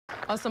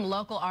Well, some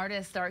local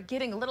artists are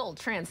getting a little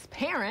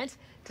transparent.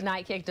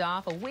 Tonight kicked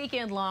off a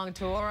weekend-long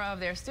tour of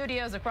their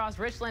studios across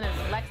Richland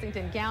and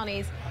Lexington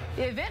counties.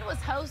 The event was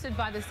hosted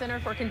by the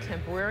Center for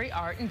Contemporary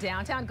Art in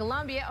downtown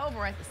Columbia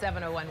over at the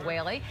 701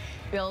 Whaley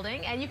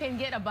building. And you can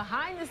get a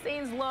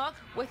behind-the-scenes look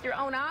with your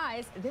own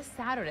eyes this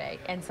Saturday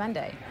and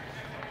Sunday.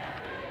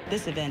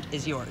 This event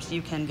is yours.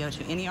 You can go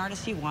to any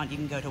artist you want. You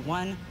can go to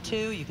one,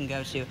 two, you can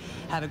go to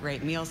have a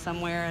great meal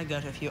somewhere, go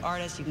to a few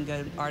artists. You can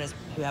go to artists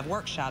who have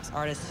workshops,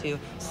 artists who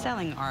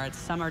selling art.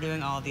 Some are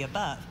doing all of the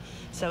above.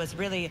 So it's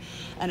really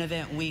an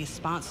event we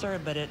sponsor,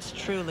 but it's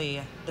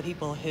truly the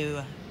people who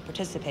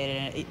participated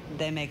in it,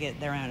 they make it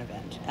their own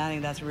event. I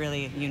think that's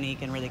really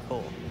unique and really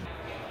cool.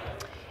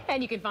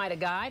 And you can find a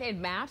guide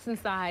and maps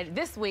inside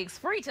this week's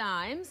Free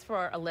Times.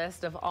 For a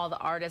list of all the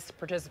artists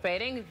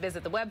participating,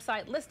 visit the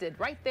website listed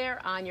right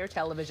there on your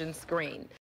television screen.